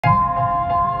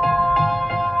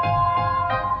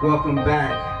Welcome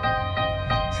back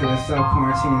to the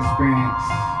self-quarantine experience.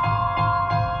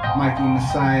 Mikey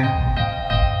Messiah.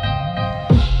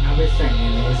 I've been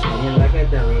singing this shit like a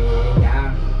deli,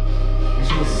 yeah. And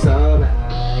she's so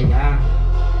bad,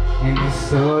 yeah. And it's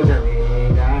so jelly,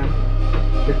 yeah.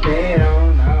 But they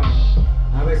don't know.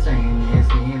 I've been singing this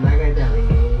shit like a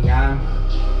deli, yeah.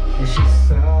 And she's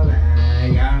so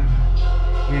bad, yeah.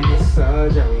 And it's so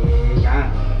jelly,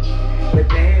 yeah. But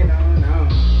they don't know.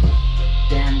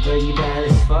 Damn girl, you bad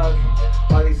as fuck.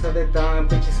 All these other dumb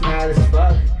bitches mad as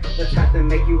fuck. The type to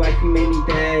make you like you made me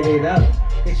bad it up.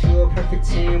 That you a perfect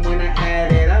 10 when I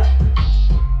add it up.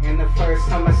 And the first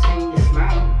time I seen you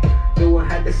smile, knew I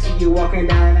had to see you walking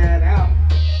down that aisle.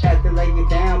 Had to lay you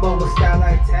down, but with style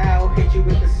like towel. Hit you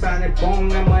with the sonic boom,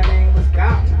 and my name was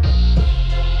gone.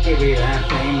 Give me that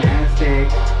flame ass dick.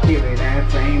 Give me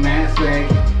that flame ass leg.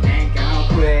 Ain't gon'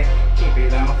 quit. Keep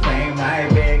it on flame like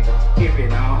big. Keep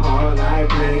it on hard like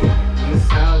brick. You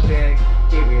so thick.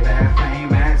 Give me that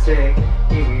flame ass dick.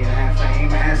 Give me that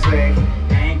flame ass leg.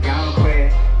 Ain't gon'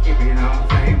 quit. Keep it on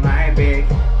flame like big.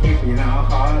 Keep it on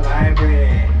hard like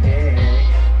brick.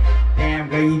 Damn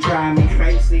girl, you drive me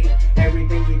crazy.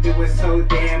 Everything you do is so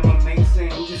damn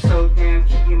amazing. You so damn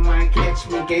cute, you might catch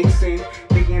me gazing.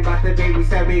 Thinking about the babies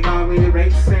that we gon' be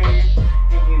racing.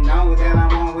 And you know that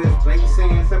I'm always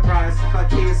blazing. Surprised if our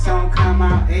kids don't come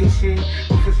out Asian.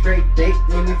 With a straight date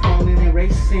when they're falling and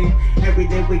racing. Every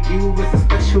day with you is a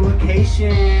special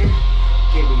occasion.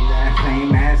 Give me that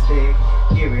flame ass dick.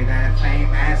 Give me that flame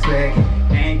ass leg.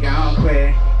 Ain't gon'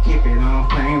 quit. Keep it on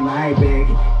flame like big.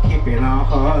 Keep it on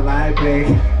hard like big.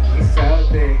 You so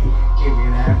thick. Give me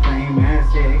that flame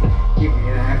ass dick. Give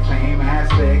me that flame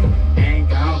ass leg. Ain't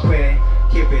gon' quit.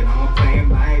 Keep it on flame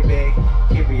like big.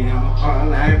 Keep it on hard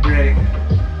like brick.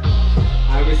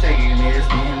 I be saying this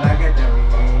thing like a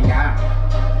deli, yeah.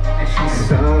 And she's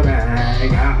so bad,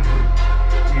 yeah.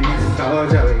 And it's so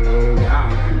jelly, yeah.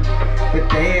 But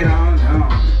they don't know.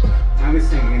 I be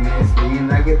singing this thing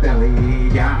like a deli,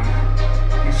 yeah.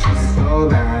 And she's so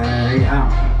bad, yeah.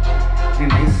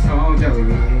 And they so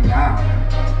jelly, yeah.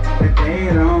 But they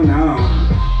don't know.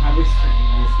 I be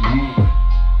singing this man.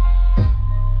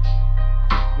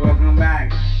 Welcome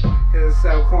back to the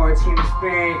self-quarantine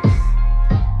experience.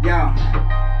 Yo,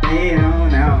 they don't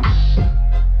know.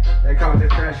 They call it the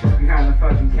freshest behind the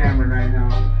fucking camera right now.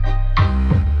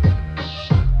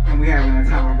 And we having the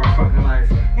time of our fucking life.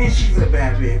 And she's a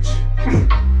bad bitch.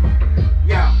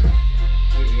 Yo,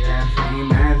 give me that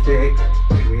flame ass dick.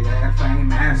 Give me that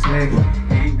flame ass leg.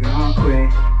 Ain't gon'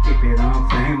 quit. Keep it on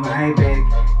flame like big.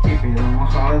 Keep it on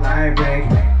hard like brick.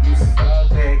 You so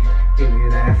thick. Give me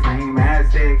that flame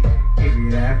ass dick. Give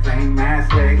me that flame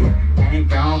ass leg. Ain't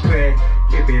gon' quit.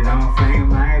 Keep it on flame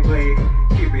like brick.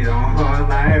 Keep it on hard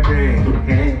like brick.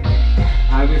 Hey,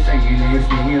 I be singing this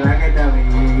thing like a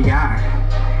deli, yeah.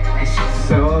 And she's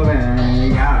so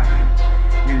bad, yeah.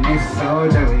 And it's so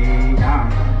jelly, yeah.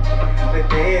 But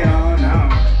they don't know.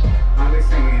 I be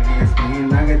singing this thing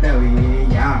like a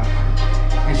deli, yeah.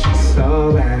 And she's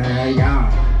so bad, yeah.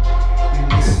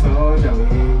 And it's so jelly,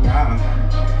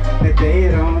 yeah. But they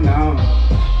don't know.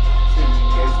 Singing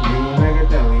this thing like a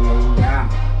deli, yeah.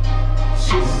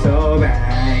 She's so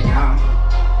bad, yeah.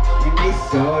 And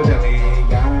it's so jelly,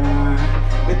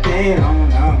 yeah. But they don't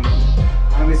know.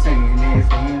 I be singing this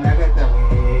thing like a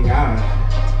deli, yeah.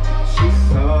 She's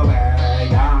so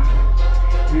bad, yeah.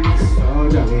 And it's so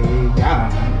jelly, yeah.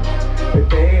 But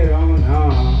they don't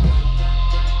know.